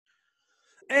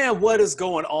And what is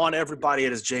going on, everybody?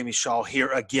 It is Jamie Shaw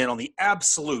here again on the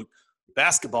Absolute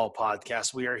Basketball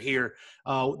Podcast. We are here.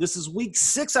 This is week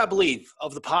 6, I believe,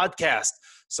 of the podcast.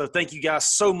 So thank you guys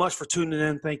so much for tuning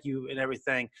in. Thank you and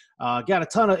everything. Got a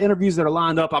ton of interviews that are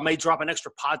lined up. I may drop an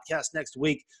extra podcast next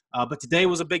week. But today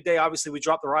was a big day. Obviously, we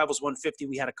dropped the Rivals 150.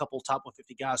 We had a couple top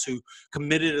 150 guys who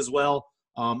committed as well.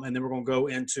 And then we're going to go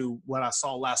into what I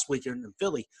saw last weekend in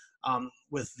Philly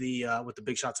with the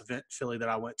Big Shots event Philly that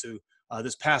I went to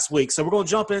this past week. So we're going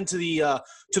to jump into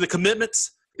the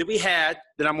commitments that we had.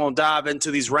 Then I'm going to dive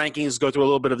into these rankings, go through a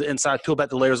little bit of the inside, peel back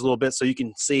the layers a little bit so you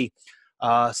can see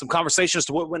some conversations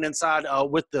to what went inside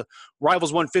with the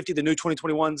Rivals 150, the new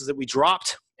 2021s that we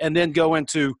dropped, and then go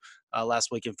into last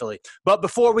week in Philly. But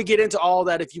before we get into all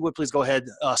that, if you would please go ahead,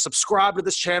 subscribe to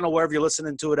this channel wherever you're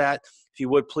listening to it at. If you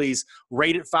would please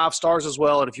rate it 5 stars as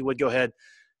well. And if you would go ahead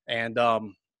and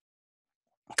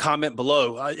comment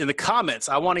below in the comments.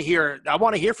 I want to hear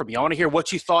from you. I want to hear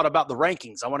what you thought about the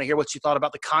rankings. I want to hear what you thought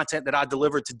about the content that I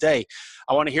delivered today.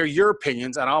 I want to hear your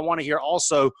opinions, and I want to hear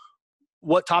also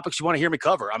what topics you want to hear me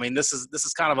cover. I mean, this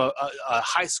is kind of a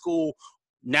high school,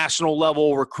 national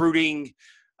level recruiting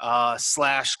 /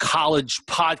 college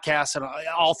podcast, and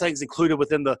all things included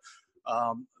within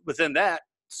that.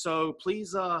 So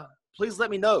please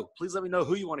let me know. Please let me know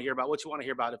who you want to hear about, what you want to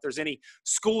hear about. If there's any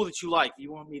school that you like,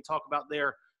 you want me to talk about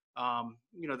their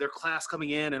class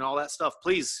coming in and all that stuff,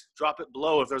 please drop it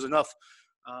below. If there's enough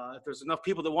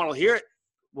people that want to hear it,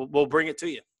 we'll bring it to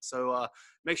you. So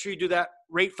make sure you do that.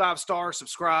 Rate 5 stars,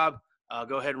 subscribe,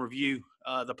 go ahead and review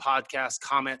the podcast,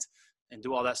 comment, and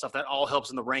do all that stuff. That all helps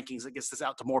in the rankings. It gets this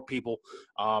out to more people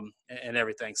and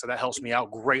everything. So that helps me out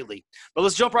greatly. But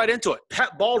let's jump right into it.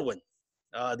 Pat Baldwin,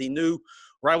 the new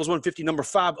Rivals 150 number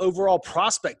 5 overall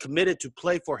prospect, committed to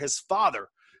play for his father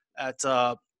at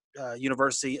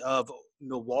University of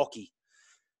Milwaukee.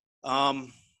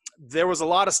 There was a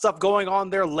lot of stuff going on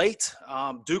there late.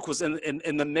 Duke was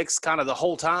in the mix kind of the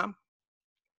whole time.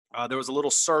 There was a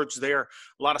little surge there,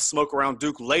 a lot of smoke around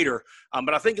Duke later.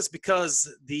 But I think it's because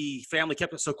the family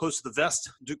kept it so close to the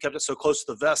vest. Duke kept it so close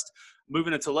to the vest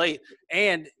moving into late.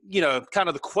 And, kind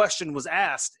of the question was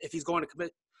asked, if he's going to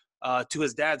commit to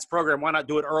his dad's program, why not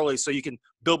do it early so you can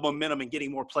build momentum and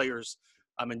getting more players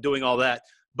and doing all that.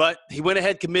 But he went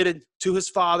ahead, committed to his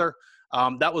father.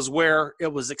 That was where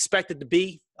it was expected to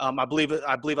be. I believe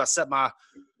I set my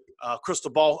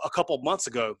crystal ball a couple of months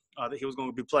ago that he was going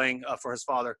to be playing for his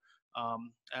father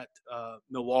at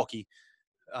Milwaukee.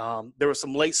 There was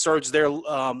some late surge there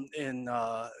for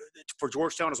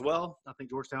Georgetown as well. I think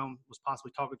Georgetown was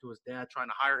possibly talking to his dad, trying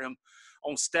to hire him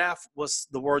on staff, was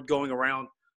the word going around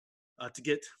to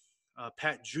get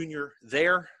Pat Jr.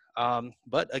 there.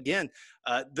 But again,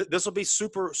 this will be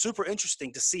super, super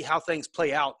interesting to see how things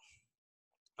play out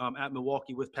at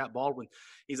Milwaukee with Pat Baldwin.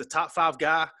 He's a top 5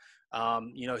 guy.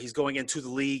 He's going into the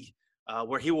league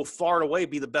where he will far and away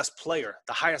be the best player,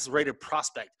 the highest rated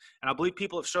prospect. And I believe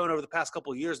people have shown over the past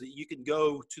couple of years that you can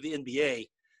go to the NBA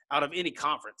out of any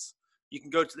conference. You can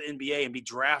go to the NBA and be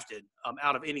drafted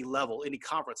out of any level, any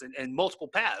conference, and multiple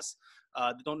paths.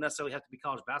 That don't necessarily have to be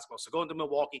college basketball. So going to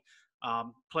Milwaukee,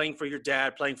 playing for your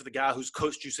dad, playing for the guy who's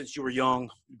coached you since you were young,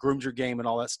 groomed your game and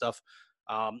all that stuff,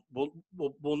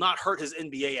 will not hurt his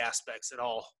NBA aspects at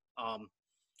all.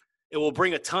 It will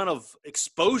bring a ton of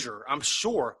exposure, I'm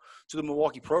sure, to the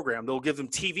Milwaukee program. They'll give them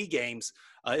TV games.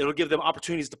 It'll give them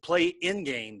opportunities to play in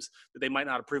games that they might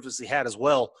not have previously had as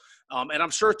well. And I'm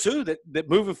sure, too, that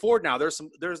moving forward now, there's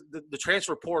the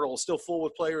transfer portal is still full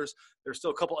with players. There's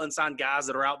still a couple unsigned guys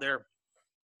that are out there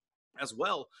as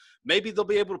well. Maybe they'll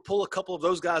be able to pull a couple of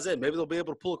those guys in. Maybe they'll be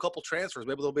able to pull a couple transfers.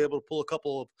 Maybe they'll be able to pull a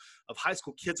couple of high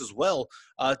school kids as well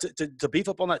to beef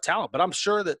up on that talent. But I'm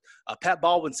sure that Pat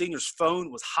Baldwin Sr.'s phone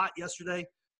was hot yesterday,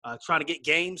 trying to get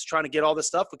games, trying to get all this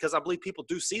stuff, because I believe people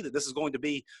do see that this is going to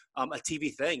be a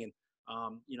TV thing. And, I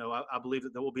believe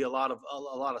that there will be a lot of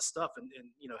stuff. And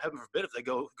heaven forbid if they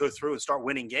go through and start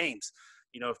winning games.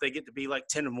 If they get to be like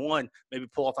 10-1, maybe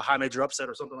pull off a high major upset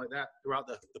or something like that throughout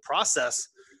the process.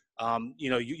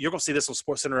 You're going to see this on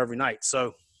SportsCenter every night.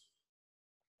 So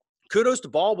kudos to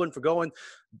Baldwin for going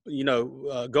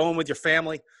with your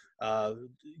family,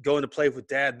 going to play with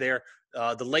dad there.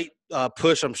 The late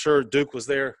push, I'm sure Duke was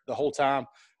there the whole time.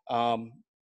 At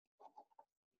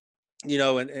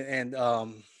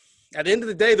the end of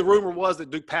the day, the rumor was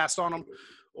that Duke passed on him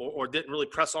or didn't really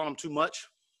press on him too much.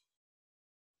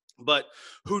 But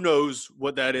who knows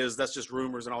what that is? That's just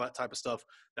rumors and all that type of stuff.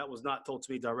 That was not told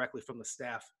to me directly from the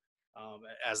staff.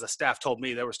 As the staff told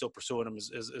me, they were still pursuing him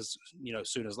as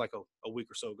soon as like a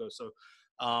week or so ago. So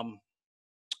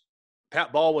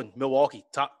Pat Baldwin, Milwaukee,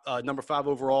 top number 5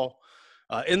 overall.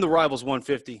 in the Rivals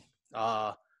 150.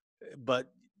 But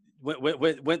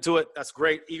went to it. That's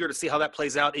great. Eager to see how that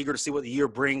plays out. Eager to see what the year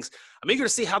brings. I'm eager to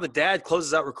see how the dad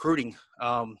closes out recruiting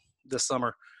this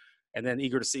summer, and then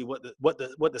eager to see what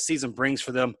the season brings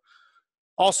for them.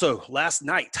 Also, last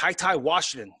night, Ty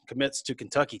Washington commits to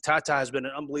Kentucky. Ty has been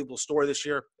an unbelievable story this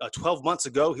year. 12 months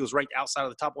ago, he was ranked outside of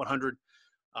the top 100,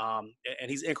 and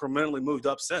he's incrementally moved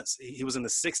up since. He was in the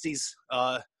 60s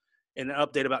in an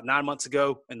update about 9 months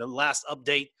ago. In the last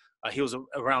update, he was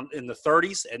around in the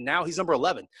 30s, and now he's number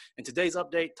 11. In today's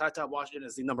update, Ty Washington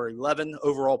is the number 11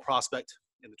 overall prospect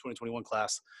in the 2021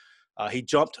 class. He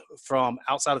jumped from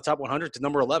outside the top 100 to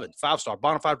number 11, five-star,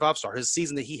 bona fide five-star. His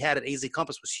season that he had at AZ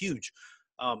Compass was huge.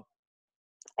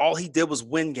 All he did was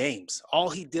win games. All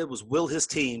he did was will his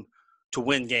team to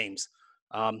win games.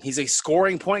 He's a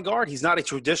scoring point guard. He's not a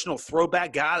traditional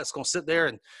throwback guy that's going to sit there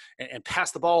and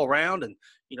pass the ball around and,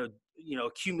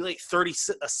 accumulate 30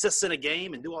 assists in a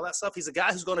game and do all that stuff. He's a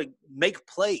guy who's going to make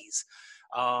plays.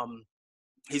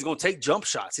 He's going to take jump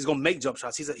shots. He's going to make jump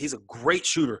shots. He's a great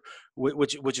shooter,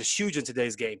 which is huge in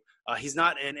today's game. He's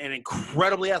not an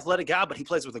incredibly athletic guy, but he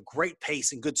plays with a great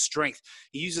pace and good strength.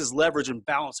 He uses leverage and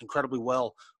balance incredibly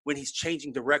well when he's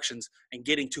changing directions and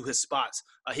getting to his spots.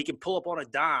 He can pull up on a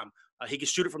dime. He can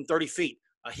shoot it from 30 feet.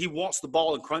 He wants the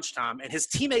ball in crunch time, and his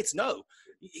teammates know.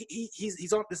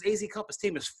 He's on this AZ Compass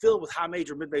team is filled with high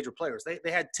major, mid-major players.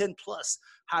 They had 10-plus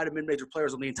high to mid-major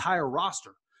players on the entire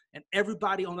roster. And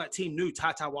everybody on that team knew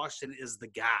Ty Washington is the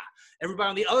guy. Everybody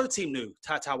on the other team knew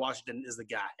Ty Washington is the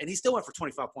guy. And he still went for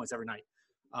 25 points every night.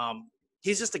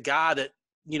 He's just a guy that,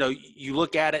 you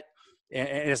look at it, and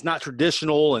it's not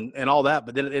traditional and all that.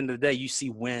 But then at the end of the day, you see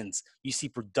wins. You see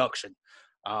production.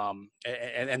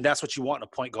 And that's what you want in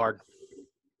a point guard.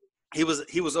 He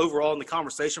was overall in the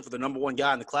conversation for the number one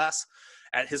guy in the class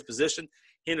at his position.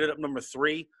 He ended up number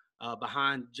 3.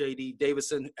 Behind J.D.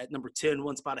 Davison at number 10,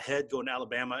 one spot ahead, going to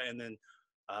Alabama, and then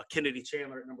Kennedy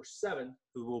Chandler at number 7,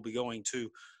 who will be going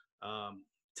to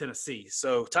Tennessee.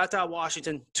 So Ty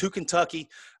Washington to Kentucky.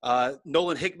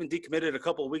 Nolan Hickman decommitted a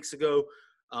couple of weeks ago.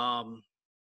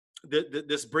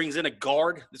 This brings in a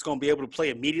guard that's going to be able to play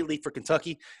immediately for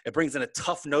Kentucky. It brings in a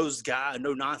tough-nosed guy, a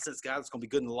no-nonsense guy that's going to be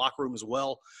good in the locker room as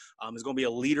well. He's going to be a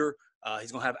leader.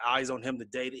 He's going to have eyes on him the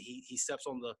day that he steps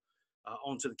on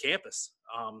onto the campus.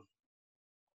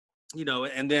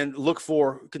 And then look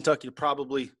for Kentucky to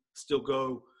probably still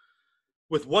go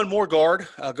with one more guard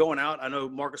going out. I know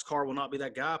Marcus Carr will not be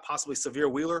that guy, possibly Severe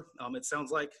Wheeler. It sounds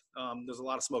like there's a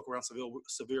lot of smoke around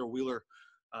Severe Wheeler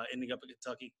ending up at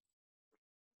Kentucky,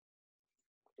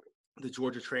 the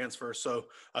Georgia transfer. So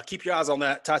keep your eyes on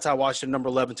that. Ty Washington, number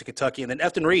 11 to Kentucky. And then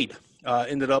Efton Reed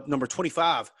ended up number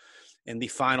 25 in the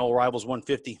final Rivals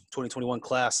 150 2021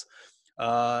 class.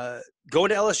 Going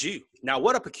to LSU. Now,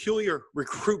 what a peculiar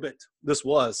recruitment this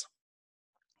was.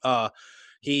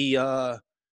 This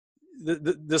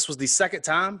was the second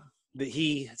time that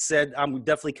he said, I'm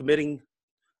definitely committing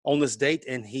on this date,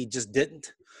 and he just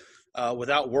didn't,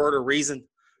 without word or reason.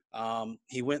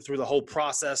 He went through the whole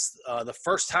process. The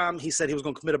first time he said he was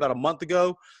going to commit about a month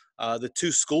ago, the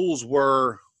two schools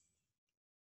were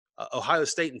Ohio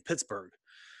State and Pittsburgh.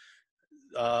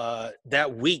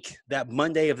 That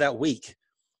Monday of that week,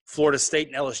 Florida State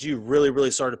and LSU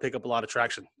really started to pick up a lot of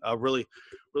traction, really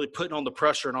putting on the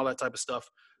pressure and all that type of stuff.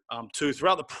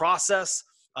 Throughout the process,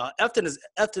 Efton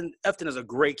is a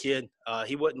great kid.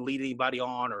 He wouldn't lead anybody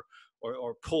on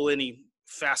or pull any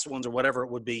fast ones or whatever it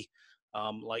would be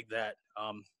like that.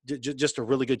 Just a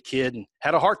really good kid, and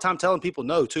had a hard time telling people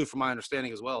no, too, from my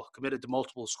understanding as well. Committed to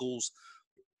multiple schools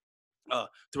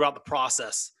throughout the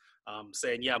process.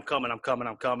 Saying, yeah, I'm coming, and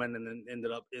then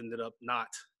ended up not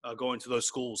going to those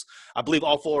schools. I believe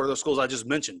all 4 of those schools I just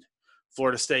mentioned,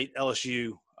 Florida State,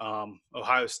 LSU,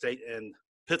 Ohio State, and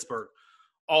Pittsburgh,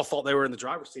 all thought they were in the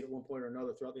driver's seat at one point or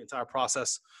another throughout the entire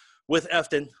process. With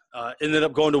Efton, ended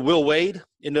up going to Will Wade,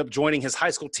 ended up joining his high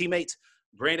school teammate,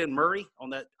 Brandon Murray, on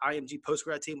that IMG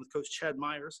post-grad team with Coach Chad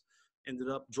Myers. Ended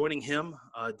up joining him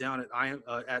down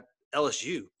at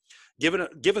LSU.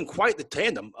 Given quite the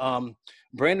tandem.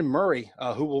 Brandon Murray,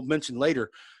 who we'll mention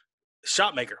later,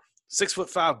 shot maker,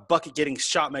 6'5" bucket getting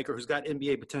shot maker who's got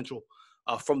NBA potential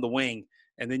from the wing.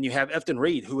 And then you have Efton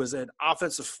Reed, who is an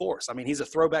offensive force. I mean, he's a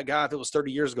throwback guy. If it was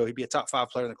 30 years ago, he'd be a top 5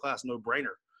 player in the class, no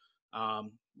brainer.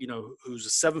 Who's a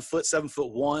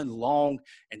 7'1", long,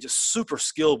 and just super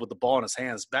skilled with the ball in his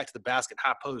hands, back to the basket,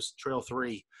 high post, trail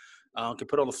 3, can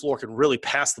put on the floor, can really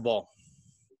pass the ball,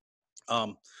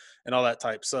 and all that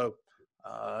type. So,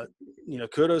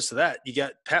 kudos to that. You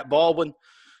got Pat Baldwin,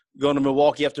 Going to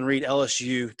Milwaukee, you have to read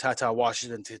LSU, Ty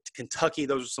Washington, to Kentucky.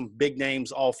 Those are some big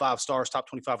names, all 5 stars, top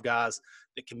 25 guys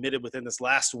that committed within this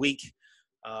last week,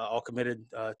 all committed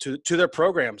to their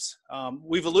programs.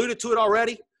 We've alluded to it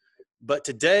already, but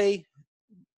today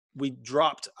we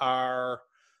dropped our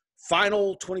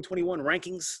final 2021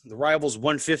 rankings, the Rivals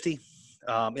 150.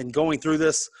 And going through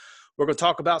this, we're going to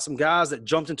talk about some guys that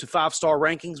jumped into 5-star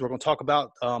rankings. We're going to talk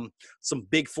about some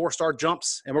big 4-star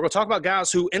jumps, and we're going to talk about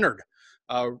guys who entered,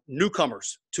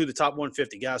 newcomers to the top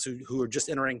 150, guys who are just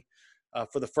entering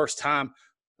for the first time.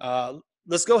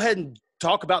 Let's go ahead and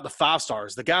talk about the 5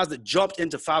 stars, the guys that jumped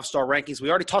into 5-star rankings. We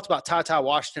already talked about Ty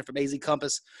Washington from AZ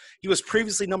Compass. He was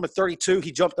previously number 32.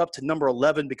 He jumped up to number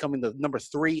 11, becoming the number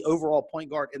 3 overall point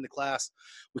guard in the class.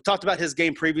 We talked about his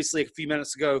game previously a few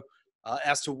minutes ago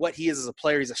as to what he is as a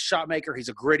player. He's a shot maker. He's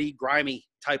a gritty, grimy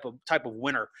type of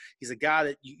winner. He's a guy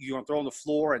that you're going to throw on the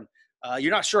floor, and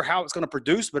you're not sure how it's going to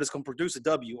produce, but it's going to produce a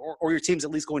W, or your team's at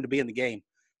least going to be in the game.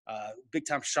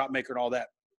 Big-time shot maker and all that.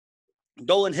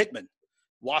 Dolan Hickman,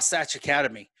 Wasatch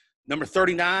Academy, number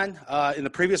 39 in the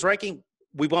previous ranking.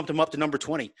 We bumped him up to number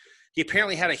 20. He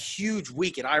apparently had a huge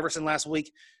week at Iverson last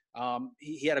week.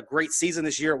 He had a great season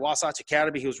this year at Wasatch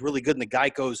Academy. He was really good in the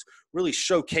Geicos, really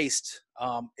showcased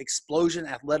explosion,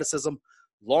 athleticism,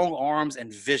 long arms,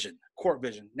 and vision, court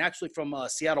vision. Naturally from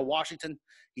Seattle, Washington.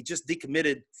 He just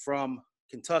decommitted from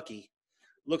Kentucky.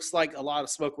 Looks like a lot of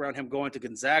smoke around him going to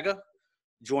Gonzaga,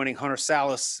 joining Hunter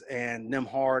Salas and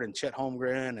Nembhard and Chet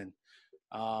Holmgren and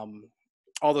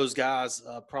all those guys,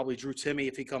 probably Drew Timme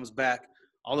if he comes back.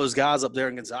 All those guys up there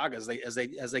in Gonzaga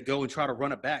as they go and try to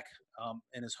run it back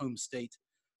in his home state.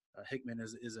 Hickman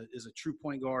is a true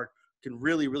point guard, can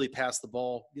really pass the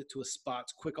ball, get to his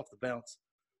spots, quick off the bounce.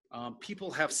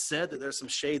 People have said that there's some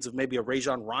shades of maybe a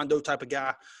Rajon Rondo type of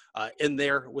guy in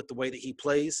there with the way that he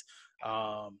plays,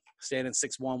 standing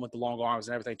 6'1" with the long arms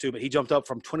and everything too. But he jumped up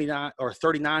from 39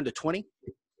 to 20.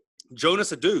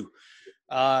 Jonas Adu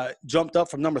jumped up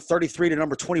from number 33 to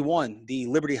number 21. The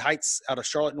Liberty Heights out of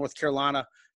Charlotte, North Carolina,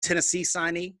 Tennessee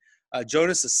signee.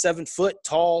 Jonas is 7 foot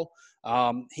tall.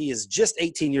 He is just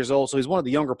 18 years old, so he's one of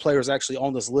the younger players actually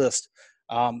on this list.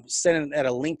 Standing at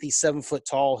a lengthy 7 foot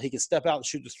tall. He can step out and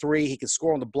shoot the 3. He can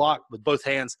score on the block with both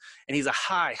hands, and he's a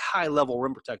high level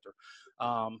rim protector.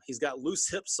 He's got loose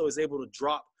hips, so he's able to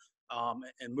drop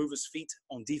and move his feet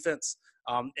on defense.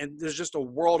 And there's just a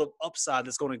world of upside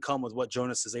that's going to come with what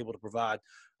Jonas is able to provide.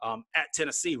 At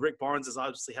Tennessee, Rick Barnes has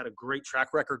obviously had a great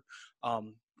track record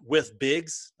with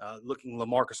bigs, looking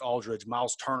LaMarcus Aldridge,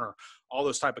 Miles Turner, all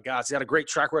those type of guys. He had a great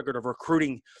track record of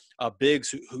recruiting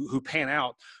bigs who pan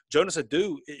out. Jonas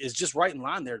Adu is just right in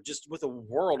line there, just with a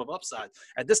world of upside.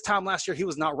 At this time last year, he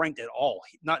was not ranked at all.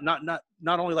 Not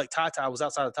only like Ty was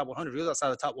outside the top 100, he was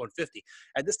outside the top 150.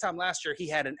 At this time last year, he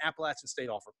had an Appalachian State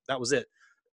offer. That was it.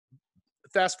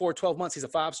 Fast forward 12 months, he's a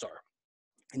 5-star.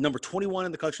 Number 21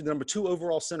 in the country, the number 2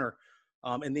 overall center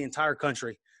in the entire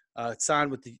country,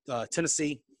 signed with the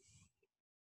Tennessee.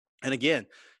 And again,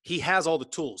 he has all the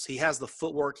tools. He has the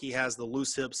footwork. He has the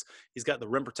loose hips. He's got the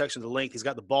rim protection, the length. He's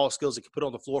got the ball skills. He can put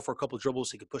on the floor for a couple of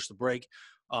dribbles. He can push the break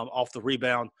off the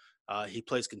rebound. He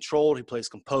plays controlled. He plays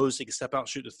composed. He can step out and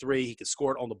shoot the 3. He can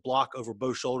score it on the block over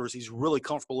both shoulders. He's really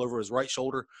comfortable over his right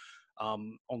shoulder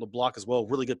on the block as well.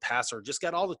 Really good passer. Just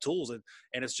got all the tools.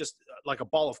 And it's just like a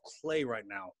ball of clay right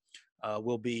now.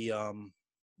 Will be,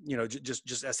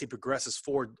 just as he progresses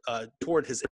forward toward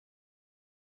his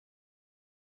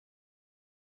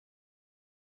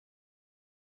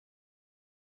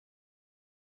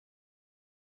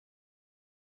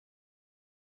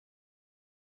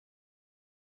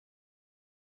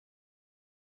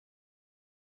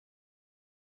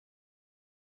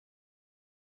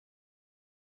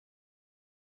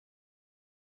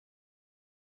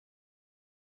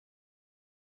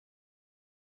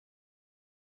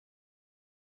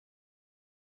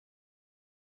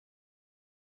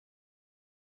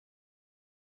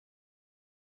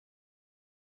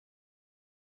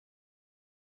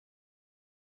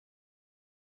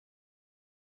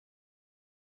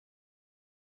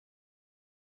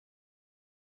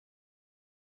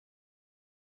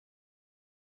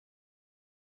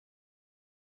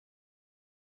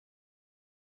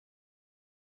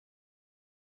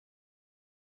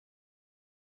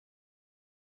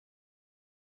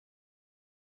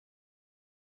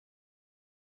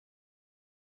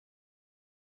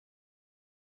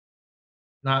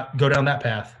not go down that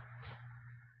path.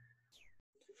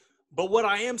 But what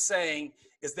I am saying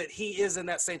is that he is in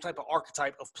that same type of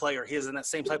archetype of player. He is in that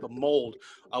same type of mold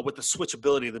with the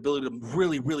switchability, the ability to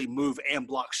really, really move and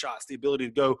block shots, the ability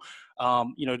to go,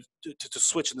 to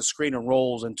switch in the screen and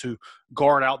rolls and to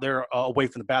guard out there away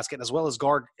from the basket, as well as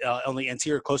guard on the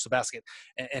interior close to the basket.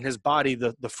 And his body,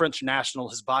 the French national,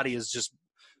 his body is just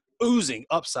oozing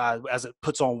upside as it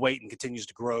puts on weight and continues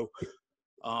to grow.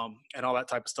 And all that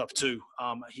type of stuff too.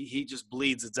 He just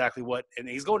bleeds exactly what, and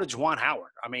he's going to Juwan Howard.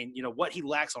 I mean, what he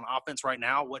lacks on offense right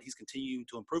now, what he's continuing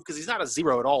to improve, because he's not a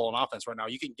zero at all on offense right now.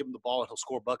 You can give him the ball and he'll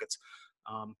score buckets.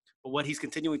 But what he's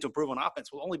continuing to improve on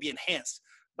offense will only be enhanced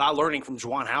by learning from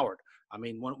Juwan Howard. I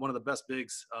mean, one of the best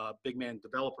big man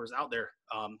developers out there,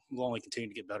 will only continue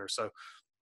to get better. So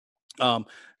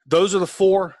those are the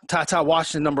four. Ty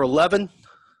Washington, number 11.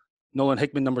 Nolan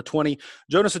Hickman, number 20.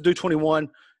 Jonas Adu, 21.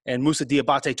 And Moussa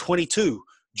Diabate, 22,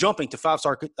 jumping to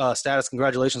 5-star status.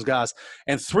 Congratulations, guys.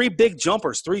 And three big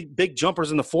jumpers in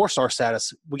the 4-star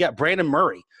status. We got Brandon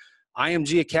Murray,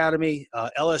 IMG Academy,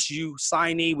 LSU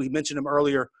signee. We mentioned him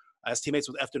earlier as teammates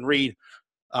with Efton Reed.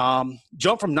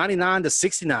 Jumped from 99 to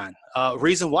 69.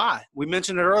 Reason why? We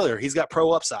mentioned it earlier. He's got pro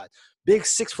upside. Big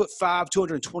 6'5",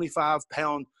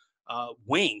 225-pound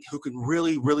wing who can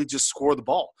really, really just score the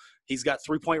ball. He's got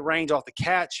three-point range off the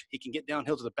catch. He can get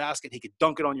downhill to the basket. He can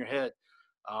dunk it on your head.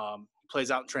 He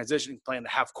plays out in transition. He can play in the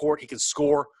half court. He can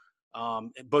score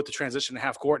in both the transition and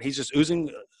half court. He's just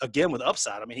oozing, again, with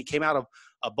upside. I mean, he came out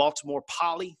of Baltimore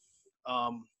Poly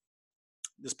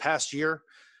this past year,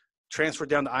 transferred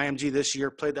down to IMG this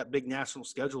year, played that big national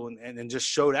schedule, and just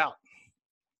showed out.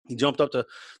 He jumped up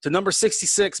to number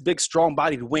 66, big,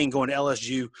 strong-bodied wing going to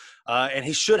LSU. And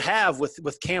he should have,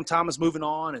 with Cam Thomas moving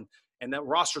on and that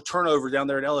roster turnover down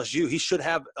there at LSU, he should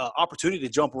have opportunity to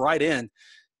jump right in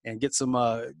and get some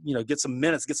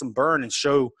minutes, get some burn, and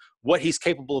show what he's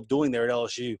capable of doing there at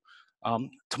LSU.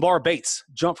 Tamar Bates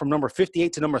jumped from number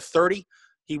 58 to number 30.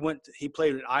 He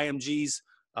played at IMG's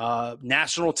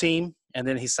national team, and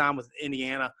then he signed with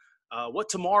Indiana. What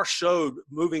Tamar showed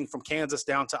moving from Kansas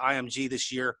down to IMG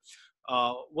this year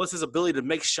was his ability to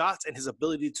make shots and his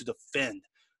ability to defend.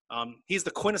 He's the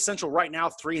quintessential right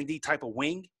now 3-and-D type of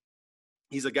wing.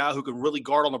 He's a guy who can really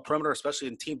guard on the perimeter, especially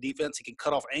in team defense. He can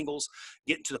cut off angles,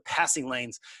 get into the passing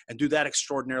lanes, and do that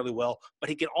extraordinarily well. But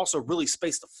he can also really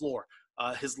space the floor.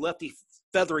 His lefty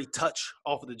feathery touch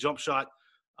off of the jump shot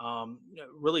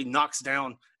really knocks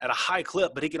down at a high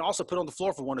clip, but he can also put on the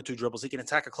floor for 1 or 2 dribbles. He can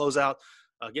attack a closeout,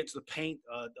 get to the paint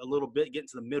a little bit, get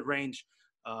into the mid-range,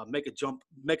 make a jump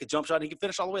shot. He can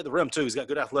finish all the way to the rim too. He's got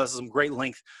good athleticism, great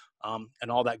length,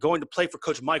 and all that. Going to play for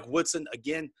Coach Mike Woodson,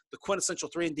 again, the quintessential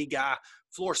 3-and-D guy,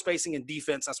 floor spacing and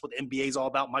defense. That's what the NBA is all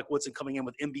about. Mike Woodson coming in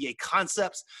with NBA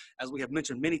concepts, as we have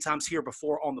mentioned many times here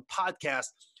before on the podcast.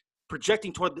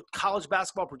 Projecting toward the college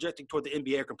basketball, projecting toward the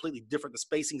NBA are completely different. The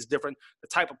spacing is different. The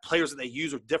type of players that they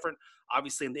use are different.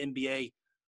 Obviously, in the NBA,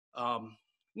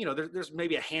 there's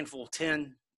maybe a handful,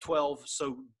 10, 12,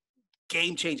 so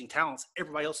game-changing talents.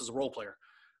 Everybody else is a role player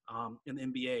in the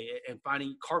NBA, and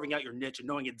carving out your niche and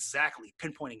knowing exactly,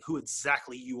 pinpointing who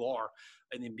exactly you are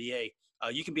in the NBA.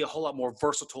 You can be a whole lot more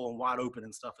versatile and wide open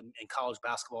and stuff in college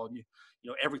basketball. And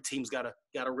every team's got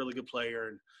a really good player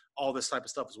and all this type of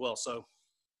stuff as well. So,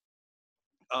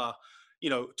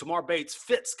 Tamar Bates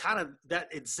fits kind of that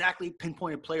exactly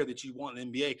pinpointed player that you want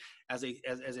in the NBA as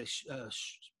a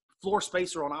floor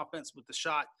spacer on offense with the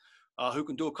shot, who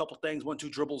can do a couple things, 1-2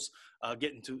 dribbles,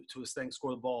 get into his thing, score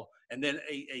the ball, and then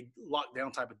a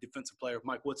lockdown type of defensive player.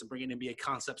 Mike Woodson bringing NBA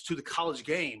concepts to the college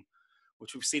game,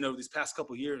 which we've seen over these past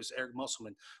couple of years. Eric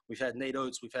Musselman, we've had Nate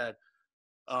Oates, we've had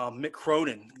Mick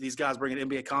Cronin. These guys bringing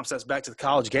NBA concepts back to the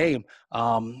college game,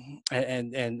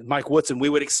 and Mike Woodson, we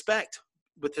would expect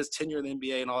with his tenure in the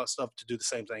NBA and all that stuff to do the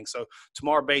same thing. So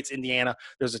Tamar Bates, Indiana,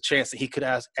 there's a chance that he could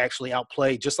actually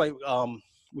outplay, just like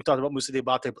we talked about Moussa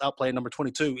Diabate outplaying number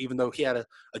 22, even though he had a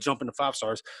jump into 5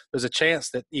 stars. There's a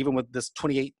chance that even with this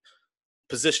 28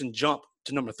 position jump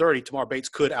to number 30, Tamar Bates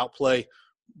could outplay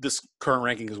this current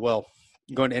ranking as well,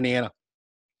 going to Indiana.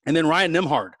 And then Ryan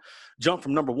Nembhard jumped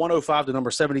from number 105 to number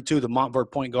 72, the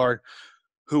Montverde point guard,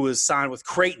 who was signed with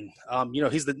Creighton.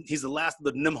 He's the last of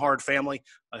the Nembhard family.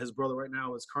 His brother right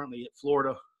now is currently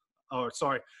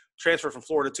at transferred from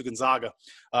Florida to Gonzaga.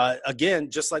 Again,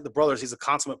 just like the brothers, he's a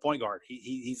consummate point guard.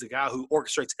 He's a guy who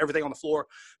orchestrates everything on the floor,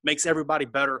 makes everybody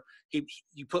better.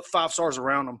 You put 5 stars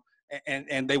around him,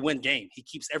 and they win game. He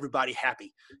keeps everybody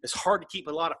happy. It's hard to keep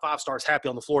a lot of 5 stars happy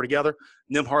on the floor together.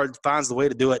 Nembhard finds the way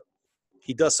to do it.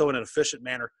 He does so in an efficient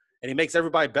manner, and he makes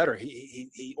everybody better.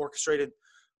 He orchestrated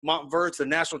Montverde to the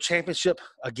national championship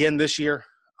again this year.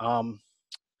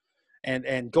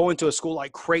 and going to a school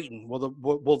like Creighton,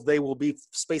 they will be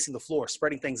spacing the floor,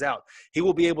 spreading things out. He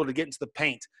will be able to get into the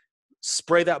paint,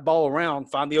 spray that ball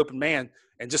around, find the open man,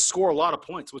 and just score a lot of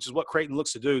points, which is what Creighton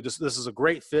looks to do. This is a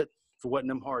great fit for what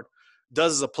Nembhard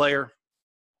does as a player.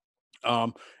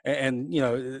 And you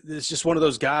know, it's just one of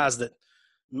those guys that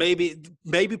maybe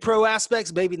pro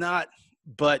aspects, maybe not,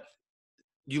 but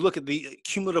you look at the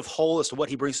cumulative whole as to what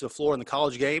he brings to the floor in the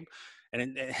college game,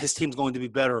 and his team's going to be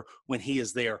better when he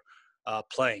is there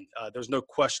playing. There's no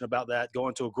question about that.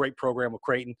 Going to a great program with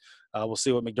Creighton. We'll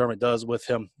see what McDermott does with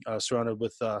him, surrounded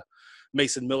with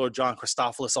Mason Miller, John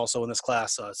Christophilus also in this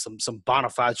class, some bona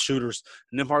fide shooters.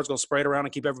 Nembhard's going to spray it around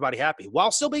and keep everybody happy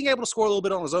while still being able to score a little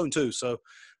bit on his own too. So,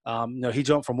 you know, he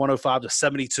jumped from 105 to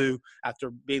 72 after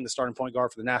being the starting point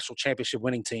guard for the national championship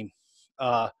winning team.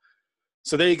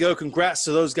 So there you go. Congrats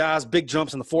to those guys. Big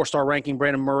jumps in the 4-star ranking.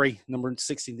 Brandon Murray, number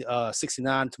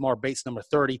 69. Tamar Bates, number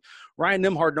 30. Ryan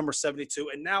Nembhard, number 72.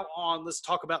 And now on, let's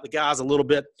talk about the guys a little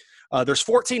bit. There's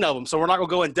 14 of them, so we're not going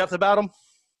to go in depth about them.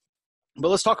 But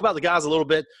let's talk about the guys a little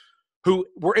bit who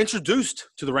were introduced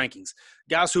to the rankings,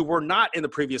 guys who were not in the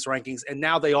previous rankings, and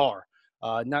now they are.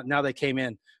 Now they came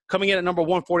in. Coming in at number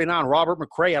 149, Robert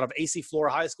McRae out of AC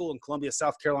Flora High School in Columbia,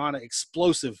 South Carolina,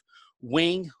 explosive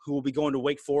wing who will be going to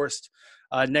Wake Forest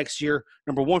next year.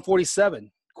 Number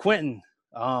 147, Quentin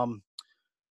Yobo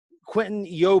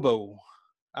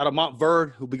out of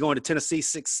Montverde, who'll be going to Tennessee,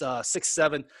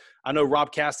 6'7". I know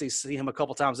Rob Cassidy's seen him a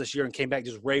couple times this year and came back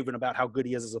just raving about how good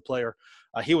he is as a player.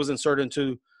 He was inserted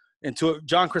into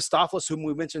John Christophilus, whom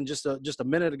we mentioned just a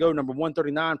minute ago, number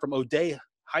 139 from O'Dea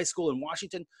High School in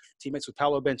Washington, teammates with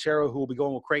Paolo Banchero, who will be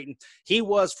going with Creighton. He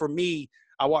was, for me,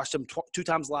 I watched him 2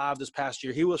 times live this past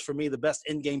year. He was, for me, the best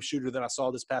in-game shooter that I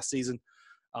saw this past season.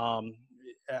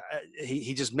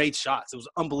 He just made shots. It was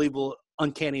unbelievable,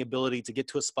 uncanny ability to get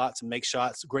to his spots and make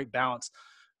shots, great balance,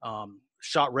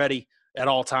 shot ready at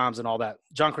all times and all that.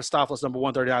 John Christophilus, number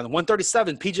 139.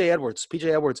 137, P.J. Edwards.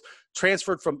 P.J. Edwards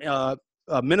transferred from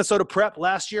Minnesota Prep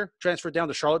last year, transferred down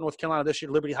to Charlotte, North Carolina this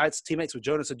year, Liberty Heights, teammates with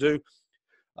Jonas Adu.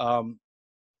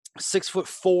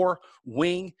 6'4"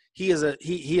 wing. He is a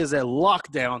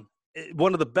lockdown,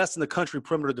 one of the best in the country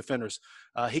perimeter defenders.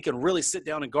 He can really sit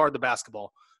down and guard the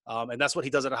basketball. And that's what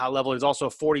he does at a high level. He's also a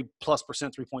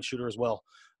 40+% three-point shooter as well.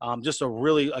 Just a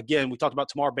really, again, we talked about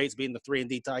Tamar Bates being the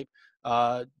 3-and-D type.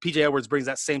 P.J. Edwards brings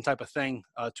that same type of thing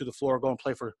to the floor. Go and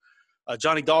play for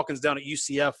Johnny Dawkins down at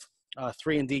UCF,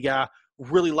 3-and-D guy.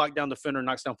 Really lockdown defender,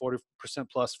 knocks down 40%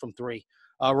 plus from 3.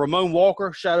 Ramon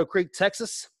Walker, Shadow Creek,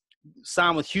 Texas,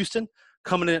 signed with Houston,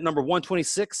 coming in at number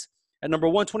 126. At number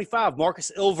 125,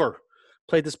 Marcus Ilver,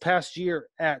 played this past year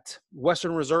at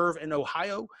Western Reserve in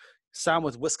Ohio, signed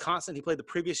with Wisconsin. He played the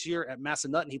previous year at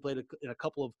Massanutten. He played in a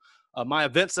couple of my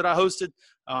events that I hosted.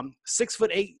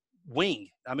 6'8" wing.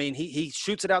 I mean, he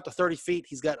shoots it out to 30 feet.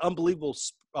 He's got unbelievable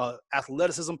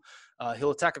athleticism.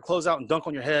 He'll attack a closeout and dunk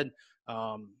on your head.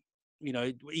 You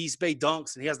know, East Bay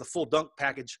dunks, and he has the full dunk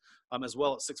package as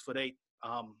well at 6'8".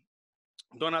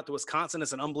 Going out to Wisconsin,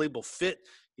 it's an unbelievable fit.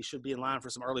 He should be in line for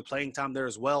some early playing time there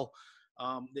as well.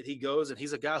 That he goes, and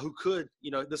he's a guy who could,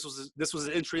 you know, this was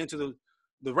an entry into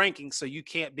the rankings, so you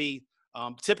can't be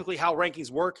typically how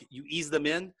rankings work. You ease them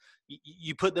in,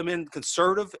 you put them in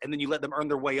conservative, and then you let them earn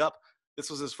their way up.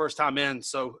 This was his first time in,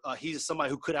 so he's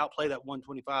somebody who could outplay that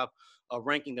 125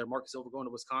 ranking there. Marcus Ilver going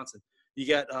to Wisconsin. You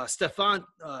got Stefan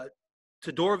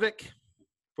Todorovic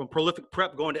from Prolific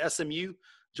Prep going to SMU,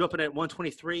 jumping at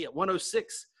 123. At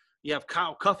 106, you have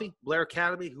Kyle Cuffey, Blair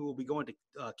Academy, who will be going to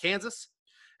Kansas.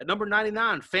 At number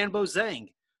 99, Fanbo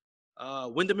Zhang,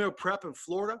 Windermere Prep in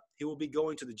Florida. He will be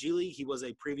going to the G League. He was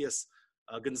a previous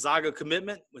Gonzaga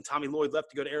commitment. When Tommy Lloyd left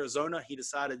to go to Arizona, he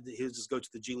decided that he would just go to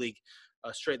the G League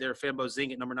straight there. Fanbo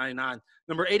Zhang at number 99.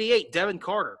 Number 88, Devin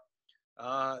Carter,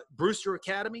 Brewster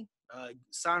Academy,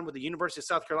 signed with the University of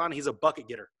South Carolina. He's a bucket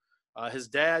getter. His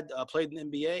dad played in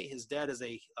the NBA. His dad is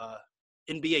a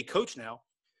NBA coach now,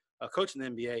 coaching the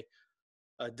NBA.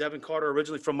 Devin Carter,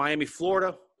 originally from Miami,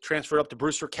 Florida, transferred up to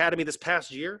Brewster Academy this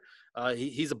past year.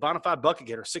 He's a bona fide bucket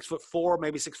getter, 6'4",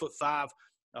 maybe 6'5".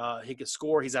 He can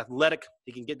score. He's athletic.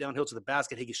 He can get downhill to the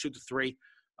basket. He can shoot the three.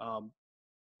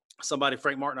 Somebody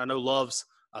Frank Martin I know loves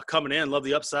coming in, love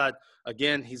the upside.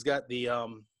 Again, he's got the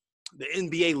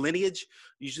NBA lineage.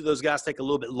 Usually those guys take a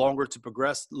little bit longer to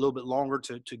progress, a little bit longer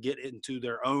to get into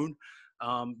their own.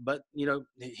 But, you know,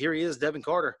 here he is, Devin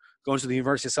Carter, going to the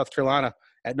University of South Carolina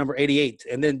at number 88.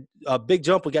 And then a big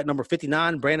jump, we got number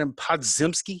 59, Brandon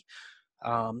Podzimski,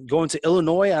 going to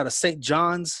Illinois out of St.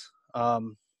 John's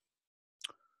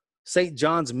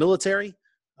Military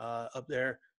up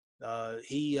there.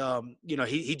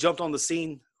 He jumped on the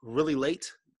scene really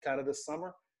late, kind of this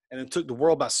summer, and then took the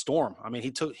world by storm. I mean,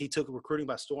 he took recruiting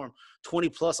by storm, 20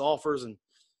 plus offers and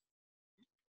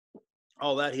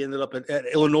all that. He ended up at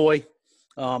Illinois.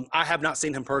 I have not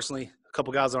seen him personally. A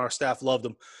couple guys on our staff loved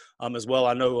him as well.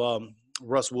 I know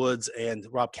Russ Woods and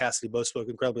Rob Cassidy both spoke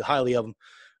incredibly highly of him.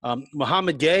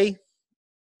 Muhammad Gay,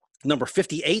 number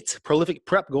 58, prolific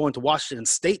prep, going to Washington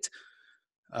State.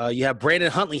 You have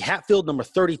Brandon Huntley Hatfield, number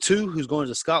 32, who's going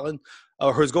to Scotland,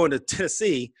 or who's going to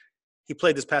Tennessee. He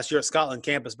played this past year at Scotland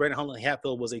campus. Brandon Huntley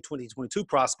Hatfield was a 2022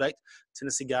 prospect.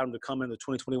 Tennessee got him to come in the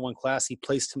 2021 class. He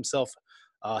placed himself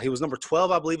he was number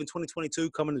 12, I believe, in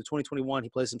 2022. Coming into 2021, he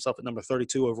placed himself at number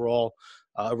 32 overall,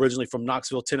 originally from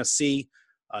Knoxville, Tennessee.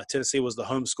 Tennessee was the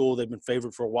home school. They've been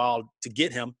favored for a while to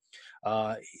get him.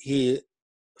 He,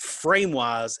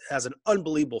 frame-wise, has an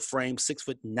unbelievable frame,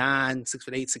 6'9", 6'8",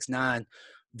 6'9",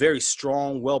 very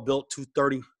strong, well-built,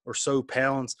 230 or so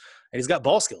pounds. And he's got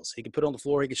ball skills. He can put it on the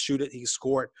floor. He can shoot it. He can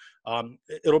score it.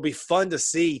 It'll be fun to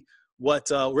see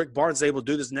what Rick Barnes is able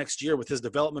to do this next year with his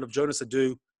development of Jonas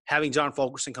Adu, having John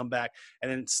Fulkerson come back,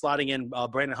 and then sliding in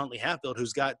Brandon Huntley Hatfield,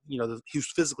 who's got,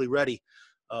 who's physically ready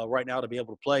right now to be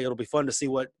able to play. It'll be fun to see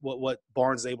what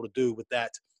Barnes is able to do with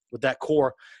that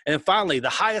core. And then finally, the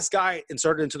highest guy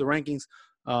inserted into the rankings,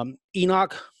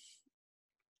 Enoch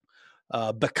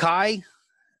Bakai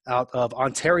out of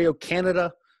Ontario,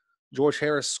 Canada, George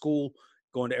Harris School,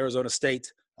 going to Arizona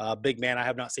State. Big man. I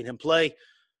have not seen him play.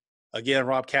 Again,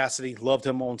 Rob Cassidy, loved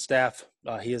him on staff.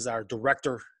 He is our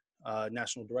director,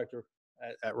 national director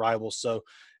at Rivals. So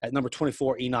at number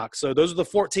 24, Enoch. So those are the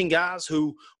 14 guys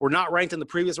who were not ranked in the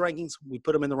previous rankings. We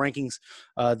put them in the rankings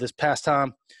this past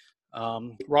time.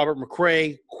 Robert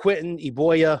McCray, Quentin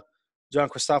Iboya, John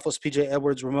Christophos, P.J.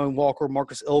 Edwards, Ramon Walker,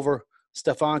 Marcus Ilver,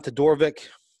 Stefan Todorovic,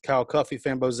 Kyle Cuffey,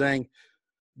 Fambo Zhang,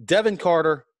 Devin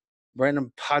Carter,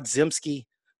 Brandon Podziemski,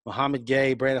 Muhammad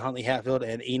Gay, Brandon Huntley Hatfield,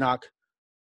 and Enoch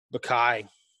Bakai.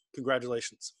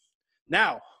 Congratulations.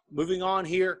 Now, moving on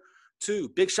here to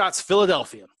Big Shots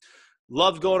Philadelphia.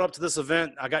 Loved going up to this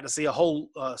event. I got to see a whole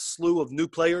slew of new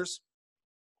players.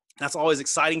 That's always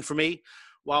exciting for me.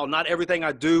 While not everything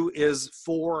I do is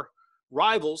for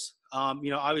Rivals,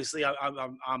 obviously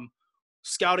I'm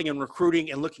scouting and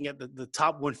recruiting and looking at the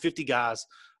top 150 guys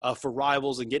for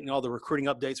Rivals and getting all the recruiting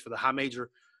updates for the high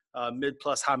major,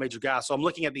 mid-plus high major guys. So I'm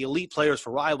looking at the elite players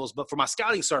for Rivals. But for my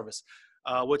scouting service,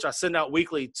 which I send out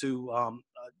weekly to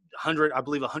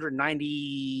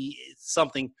 190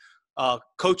 something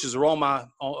coaches are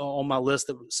on my list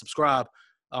that subscribe.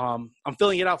 I'm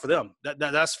filling it out for them.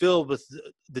 That's filled with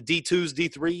the D2s,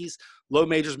 D3s, low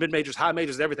majors, mid majors, high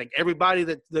majors, everything. Everybody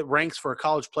that ranks for a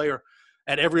college player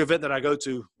at every event that I go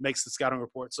to makes the scouting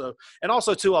report. So, and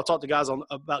also too, I'll talk to guys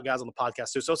about guys on the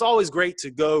podcast too. So it's always great to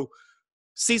go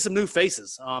see some new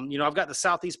faces. I've got the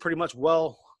Southeast pretty much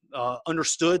well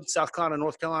understood. South Carolina,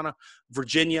 North Carolina,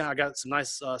 Virginia. I got some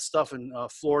nice stuff in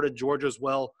Florida, Georgia as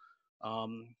well,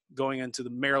 going into the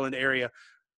Maryland area.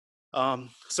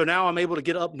 So now I'm able to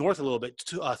get up north a little bit.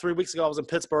 3 weeks ago, I was in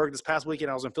Pittsburgh. This past weekend,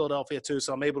 I was in Philadelphia too.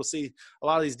 So I'm able to see a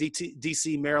lot of these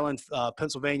DC, Maryland,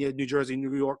 Pennsylvania, New Jersey,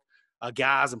 New York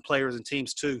guys and players and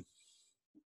teams too.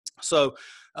 So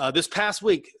this past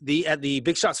week, at the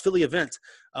Big Shots Philly event,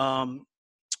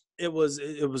 it was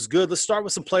good. Let's start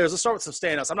with some players. Let's start with some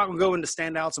standouts. I'm not going to go into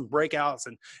standouts and breakouts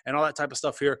and all that type of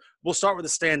stuff here. We'll start with the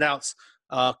standouts.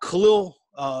 Khalil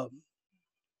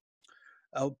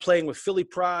playing with Philly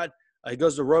Pride. He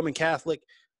goes to Roman Catholic.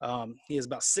 He is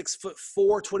about 6'4",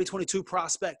 2022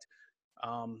 prospect.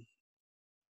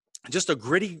 Just a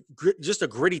gritty,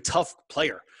 tough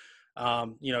player.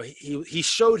 He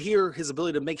showed here his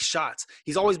ability to make shots.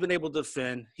 He's always been able to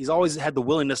defend. He's always had the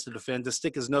willingness to defend, to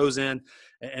stick his nose in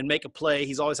and make a play.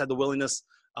 He's always had the willingness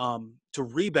to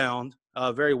rebound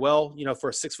very well, for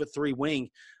a 6'3" wing.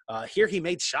 Here he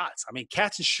made shots. I mean,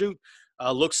 catch and shoot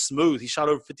looks smooth. He shot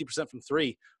over 50% from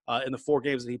three in the 4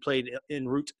 games that he played en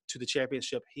route to the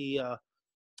championship. He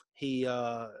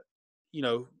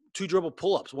 2 dribble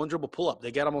pull-ups, 1 dribble pull-up.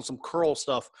 They got him on some curl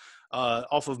stuff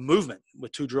off of movement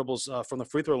with 2 dribbles from the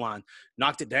free throw line.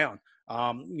 Knocked it down.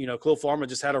 Khalil Farmer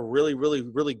just had a really, really,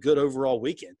 really good overall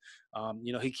weekend.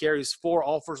 He carries 4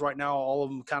 offers right now, all of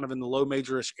them kind of in the low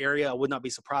major-ish area. I would not be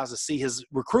surprised to see his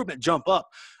recruitment jump up,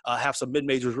 have some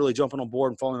mid-majors really jumping on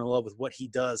board and falling in love with what he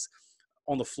does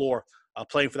on the floor,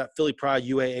 playing for that Philly Pride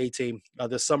UAA team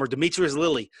this summer. Demetrius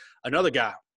Lilly, another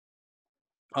guy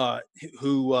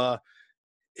who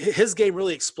his game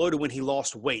really exploded when he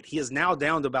lost weight. He is now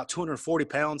down to about 240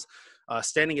 pounds,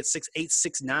 standing at 6'8",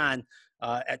 6'9".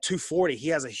 At 240, he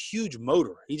has a huge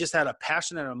motor. He just had a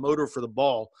passion and a motor for the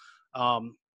ball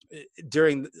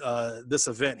during this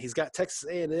event. He's got Texas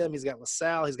A&M. He's got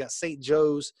LaSalle. He's got St.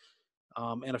 Joe's.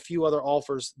 and a few other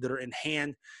offers that are in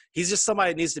hand. He's just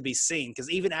somebody that needs to be seen, because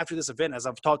even after this event, as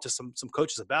I've talked to some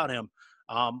coaches about him,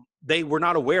 they were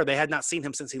not aware. They had not seen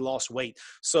him since he lost weight.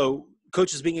 So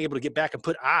coaches being able to get back and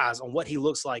put eyes on what he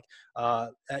looks like,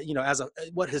 as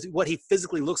what he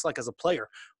physically looks like as a player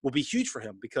will be huge for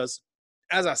him, because,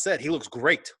 as I said, he looks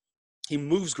great. He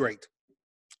moves great.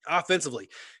 Offensively,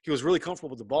 he was really comfortable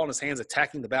with the ball in his hands,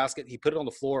 attacking the basket. He put it on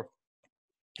the floor.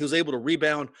 He was able to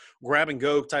rebound, grab and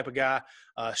go type of guy,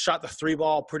 shot the three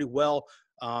ball pretty well.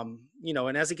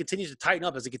 And as he continues to tighten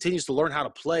up, as he continues to learn how to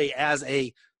play as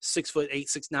a 6'8",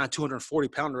 6'9", 240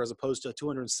 pounder, as opposed to a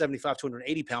 275,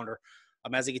 280 pounder,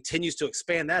 as he continues to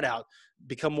expand that out,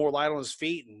 become more light on his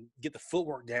feet and get the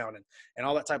footwork down and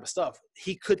all that type of stuff,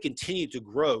 he could continue to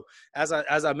grow. As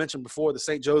I mentioned before, the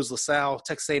St. Joe's, LaSalle,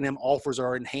 Texas A&M offers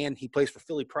are in hand. He plays for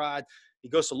Philly Pride. He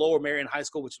goes to Lower Marion High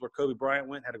School, which is where Kobe Bryant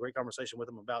went. Had a great conversation with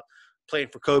him about playing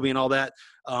for Kobe and all that.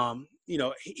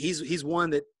 He's one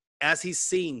that, as he's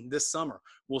seen this summer,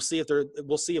 we'll see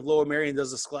if Lower Marion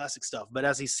does the scholastic stuff. But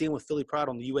as he's seen with Philly Pride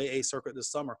on the UAA circuit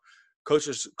this summer,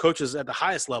 coaches at the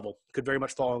highest level could very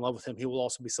much fall in love with him. He will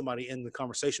also be somebody in the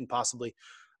conversation possibly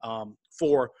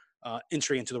for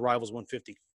entry into the Rivals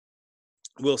 150.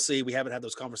 We'll see. We haven't had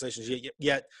those conversations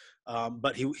yet,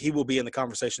 but he will be in the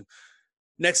conversation.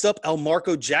 Next up,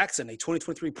 Elmarko Jackson, a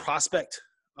 2023 prospect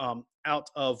out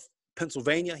of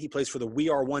Pennsylvania. He plays for the We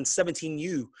Are One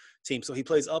 17U team, so he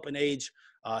plays up in age.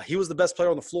 He was the best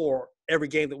player on the floor every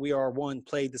game that We Are One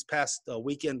played this past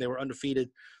weekend. They were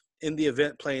undefeated in the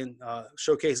event, playing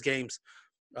showcase games.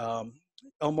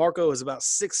 Elmarko is about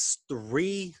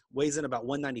 6'3", weighs in about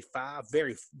 195,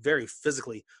 very, very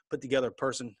physically put together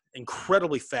person,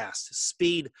 incredibly fast,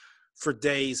 speed for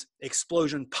days,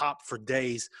 explosion pop for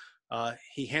days.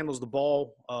 He handles the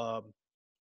ball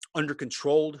under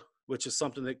controlled, which is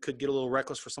something that could get a little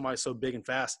reckless for somebody so big and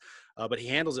fast. But he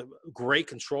handles it great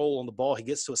control on the ball. He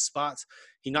gets to his spots.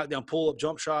 He knocked down pull-up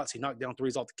jump shots. He knocked down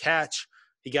threes off the catch.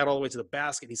 He got all the way to the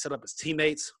basket. He set up his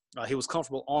teammates. He was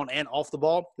comfortable on and off the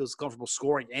ball. He was comfortable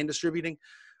scoring and distributing.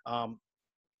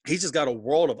 He's just got a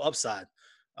world of upside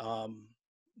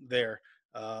there.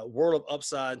 World of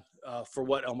upside for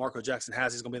what Elmarko Jackson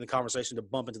has. He's going to be in the conversation to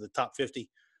bump into the top 50.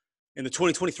 In the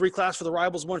 2023 class for the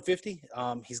Rivals 150,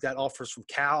 he's got offers from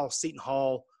Cal, Seton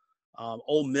Hall,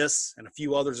 Ole Miss, and a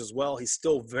few others as well. He's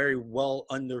still very well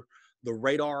under the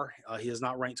radar. He is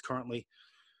not ranked currently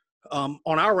on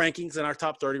our rankings in our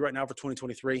top 30 right now for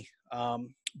 2023.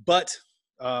 But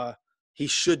he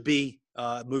should be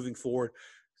moving forward.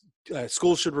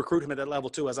 Schools should recruit him at that level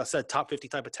too. As I said, top 50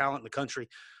 type of talent in the country.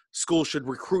 Schools should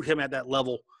recruit him at that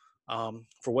level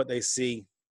for what they see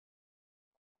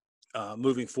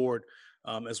moving forward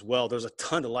as well. There's a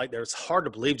ton to like there. It's hard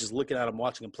to believe just looking at him,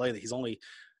 watching him play, that he's only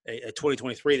a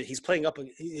 2023, that he's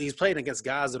playing against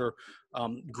guys that are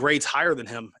grades higher than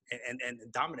him and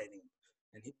dominating him.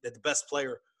 And the best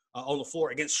player on the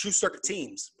floor against shoe circuit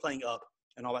teams playing up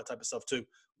and all that type of stuff too.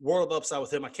 World of upside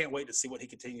with him. I can't wait to see what he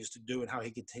continues to do and how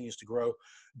he continues to grow.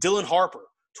 Dylan Harper,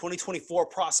 2024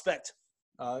 prospect,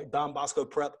 Don Bosco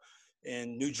Prep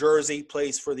in New Jersey,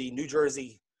 plays for the New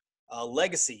Jersey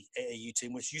Legacy AAU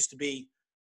team, which used to be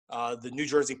the New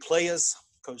Jersey Players.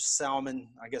 Coach Salmon,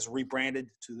 I guess, rebranded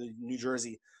to the New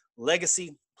Jersey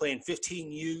Legacy, playing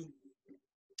 15U.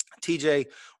 TJ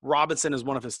Robinson is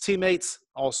one of his teammates,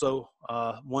 also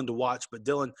one to watch. But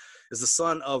Dylan is the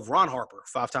son of Ron Harper,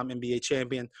 five-time NBA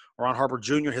champion. Ron Harper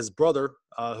Jr., his brother,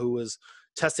 who is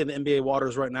testing the NBA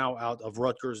waters right now out of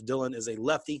Rutgers. Dylan is a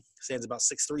lefty, stands about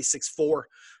 6'3", 6'4",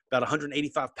 about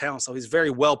 185 pounds. So he's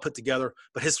very well put together,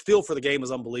 but his feel for the game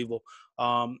is unbelievable.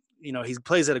 He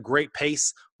plays at a great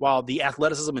pace while the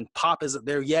athleticism and pop isn't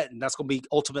there yet. And that's going to be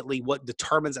ultimately what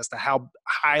determines as to how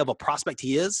high of a prospect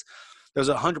he is. There's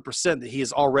 100% that he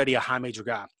is already a high major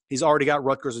guy. He's already got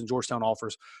Rutgers and Georgetown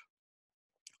offers.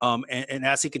 And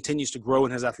as he continues to grow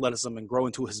in his athleticism and grow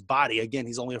into his body, again,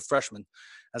 he's only a freshman.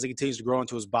 As he continues to grow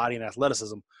into his body and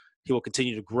athleticism, he will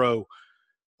continue to grow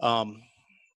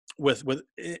with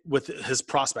his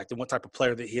prospect and what type of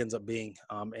player that he ends up being,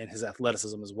 and his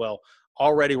athleticism as well.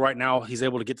 Already right now, he's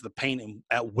able to get to the paint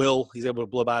at will. He's able to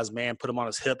blow by his man, put him on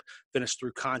his hip, finish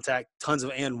through contact, tons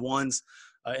of and ones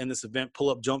in this event,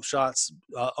 pull-up jump shots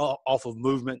off of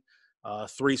movement,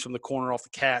 threes from the corner off the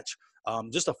catch.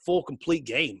 Just a full, complete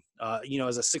game,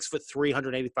 as a 6'3",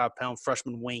 185-pound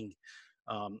freshman wing.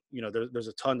 There's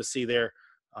a ton to see there.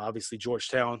 Obviously,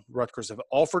 Georgetown, Rutgers have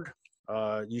offered.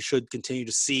 You should continue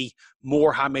to see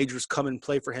more high majors come and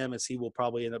play for him, as he will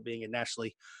probably end up being a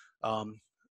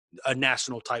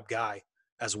national type guy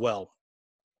as well.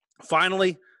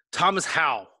 Finally, Thomas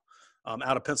Howell,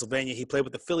 out of Pennsylvania. He played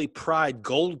with the Philly Pride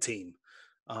Gold team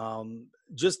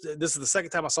Just this is the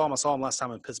second time I saw him. I saw him last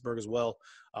time in Pittsburgh as well.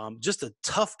 Just a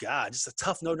tough guy, just a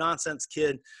tough, no nonsense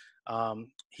kid.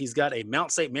 He's got a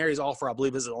Mount St. Mary's offer, I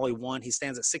believe is the only one. He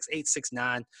stands at 6'8",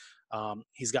 6'9".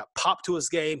 He's got pop to his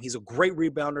game. He's a great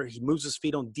rebounder. He moves his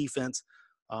feet on defense.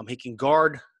 He can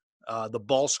guard the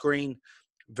ball screen.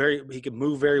 He can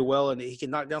move very well, and he can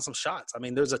knock down some shots. I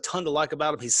mean, there's a ton to like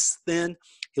about him. He's thin.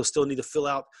 He'll still need to fill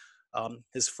out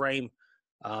his frame.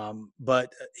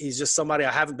 But he's just somebody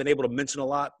I haven't been able to mention a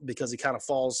lot because he kind of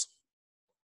falls,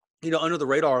 under the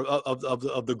radar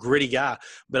of the gritty guy.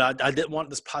 But I didn't want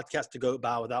this podcast to go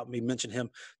by without me mentioning him.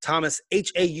 Thomas,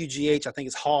 Haugh, I think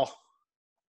it's Haw,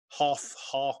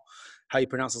 how you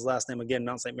pronounce his last name. Again,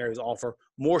 Mount St. Mary's offer.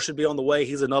 More should be on the way.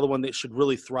 He's another one that should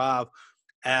really thrive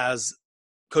as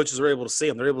coaches are able to see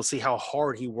him. They're able to see how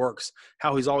hard he works,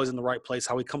 how he's always in the right place,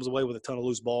 how he comes away with a ton of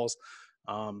loose balls,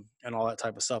 and all that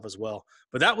type of stuff as well.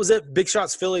 But that was it. Big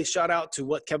Shots Philly. Shout out to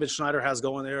what Kevin Schneider has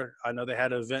going there. I know they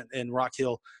had an event in Rock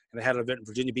Hill, and they had an event in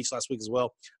Virginia Beach last week as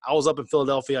well. I was up in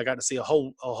Philadelphia. I got to see a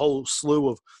whole slew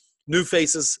of new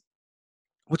faces,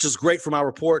 which is great for my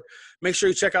report. Make sure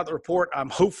you check out the report. I'm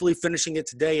hopefully finishing it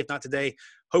today. If not today,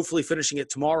 hopefully finishing it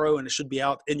tomorrow, and it should be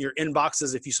out in your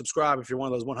inboxes if you subscribe, if you're one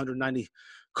of those 190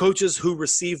 coaches who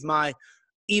receive my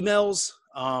emails,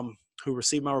 who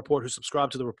receive my report, who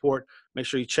subscribe to the report. Make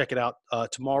sure you check it out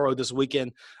tomorrow, this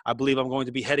weekend. I believe I'm going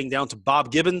to be heading down to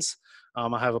Bob Gibbons. I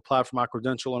have applied for my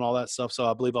credential and all that stuff, so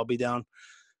I believe I'll be down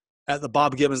at the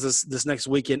Bob Gibbons this next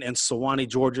weekend in Sewanee,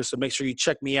 Georgia. So make sure you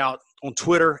check me out on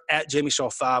Twitter at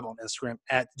JamieShaw5, on Instagram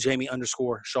at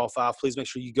Jamie_Shaw5. Please make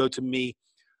sure you go to me,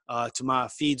 to my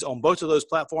feeds on both of those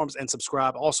platforms and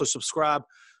subscribe. Also subscribe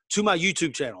to my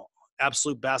YouTube channel,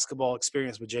 Absolute Basketball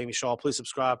Experience with Jamie Shaw. Please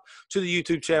subscribe to the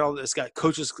YouTube channel. It's got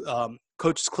coaches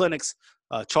clinics,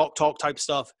 chalk talk type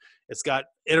stuff. It's got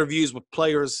interviews with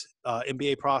players,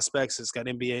 NBA prospects. It's got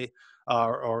NBA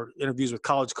or interviews with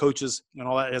college coaches and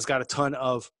all that. It's got a ton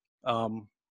of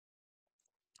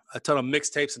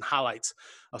mixtapes and highlights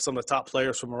of some of the top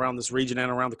players from around this region and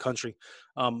around the country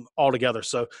all together.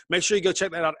 So make sure you go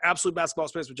check that out. Absolute Basketball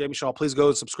Experience with Jamie Shaw. Please go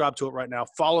and subscribe to it right now.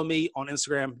 Follow me on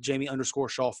Instagram,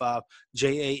 Jamie_Shaw5,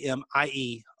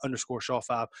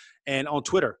 JAMIE_Shaw5, and on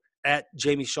Twitter at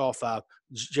JamieShaw5,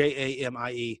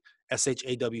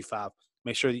 JAMIESHAW5.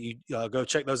 Make sure that you go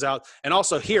check those out. And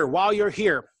also here, while you're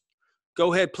here,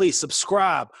 go ahead, please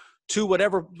subscribe to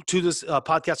this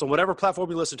podcast on whatever platform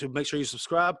you listen to. Make sure you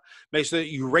subscribe. Make sure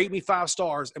that you rate me 5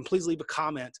 stars, and please leave a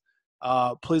comment.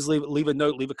 Please leave a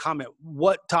note, leave a comment.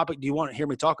 What topic do you want to hear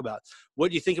me talk about? What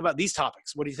do you think about these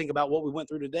topics? What do you think about what we went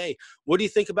through today? What do you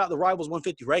think about the Rivals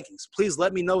 150 rankings? Please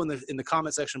let me know in the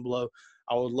comment section below.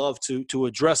 I would love to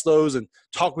address those and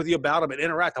talk with you about them and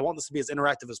interact. I want this to be as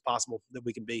interactive as possible that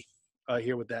we can be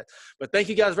here with that. But thank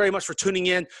you guys very much for tuning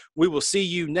in. We will see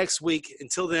you next week.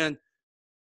 Until then,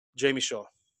 Jamie Shaw.